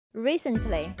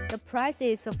Recently, the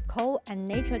prices of coal and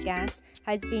natural gas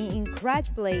has been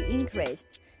incredibly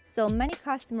increased, so many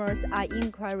customers are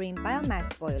inquiring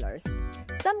biomass boilers.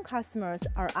 Some customers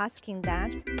are asking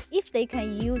that if they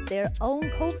can use their own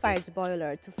coal-fired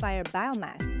boiler to fire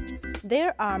biomass.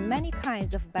 There are many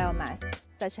kinds of biomass,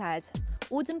 such as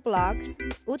wooden blocks,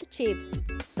 wood chips,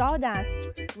 sawdust,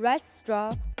 rice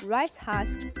straw, rice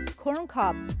husk,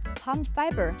 corncob, palm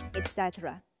fiber,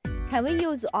 etc. Can we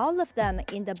use all of them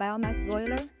in the biomass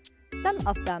boiler? Some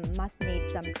of them must need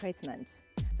some treatment.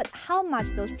 But how much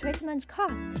those treatments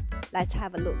cost? Let's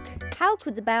have a look. How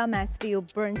could biomass fuel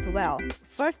burn well?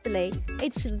 Firstly,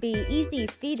 it should be easy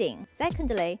feeding.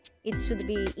 Secondly, it should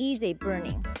be easy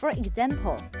burning. For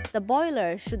example, the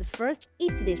boiler should first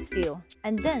eat this fuel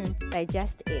and then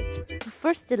digest it.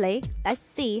 Firstly, let's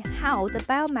see how the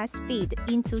biomass feed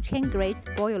into chain grate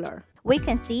boiler. We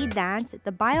can see that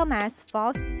the biomass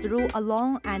falls through a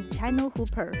long and channel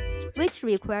hopper, which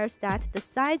requires that the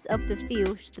size of the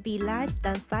fuel should be less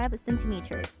than 5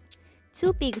 centimeters.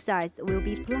 Two big sides will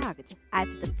be plugged at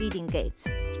the feeding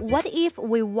gate. What if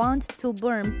we want to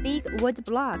burn big wood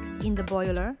blocks in the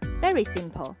boiler? Very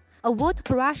simple. A wood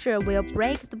crusher will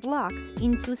break the blocks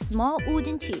into small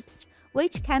wooden chips,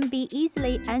 which can be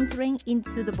easily entering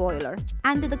into the boiler.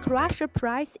 And the crusher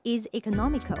price is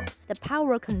economical. The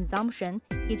power consumption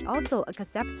is also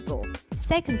acceptable.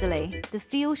 Secondly, the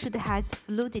fuel should have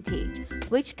fluidity,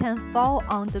 which can fall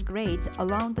on the grate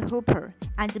along the hopper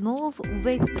and move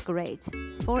with the grate.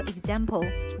 For example,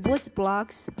 wood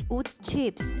blocks, wood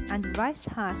chips, and rice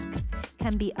husk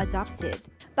can be adopted.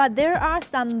 But there are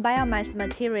some biomass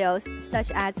materials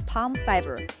such as palm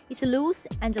fiber. It's loose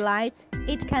and light.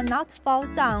 It cannot fall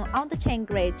down on the chain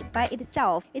grate by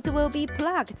itself. It will be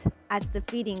plugged at the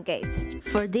feeding gate.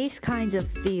 For this kind of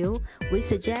fuel, we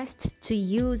suggest to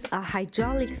use a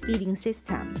hydraulic feeding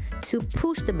system to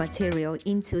push the material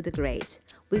into the grate.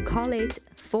 We call it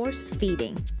force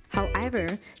feeding. However,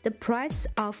 the price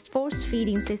of force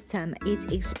feeding system is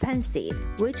expensive,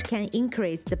 which can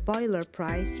increase the boiler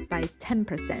price by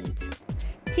 10%.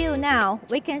 Till now,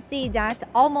 we can see that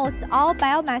almost all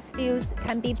biomass fuels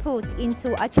can be put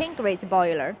into a chain grate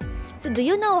boiler. So do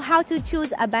you know how to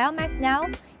choose a biomass now?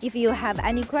 If you have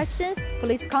any questions,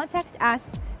 please contact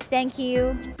us. Thank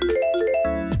you.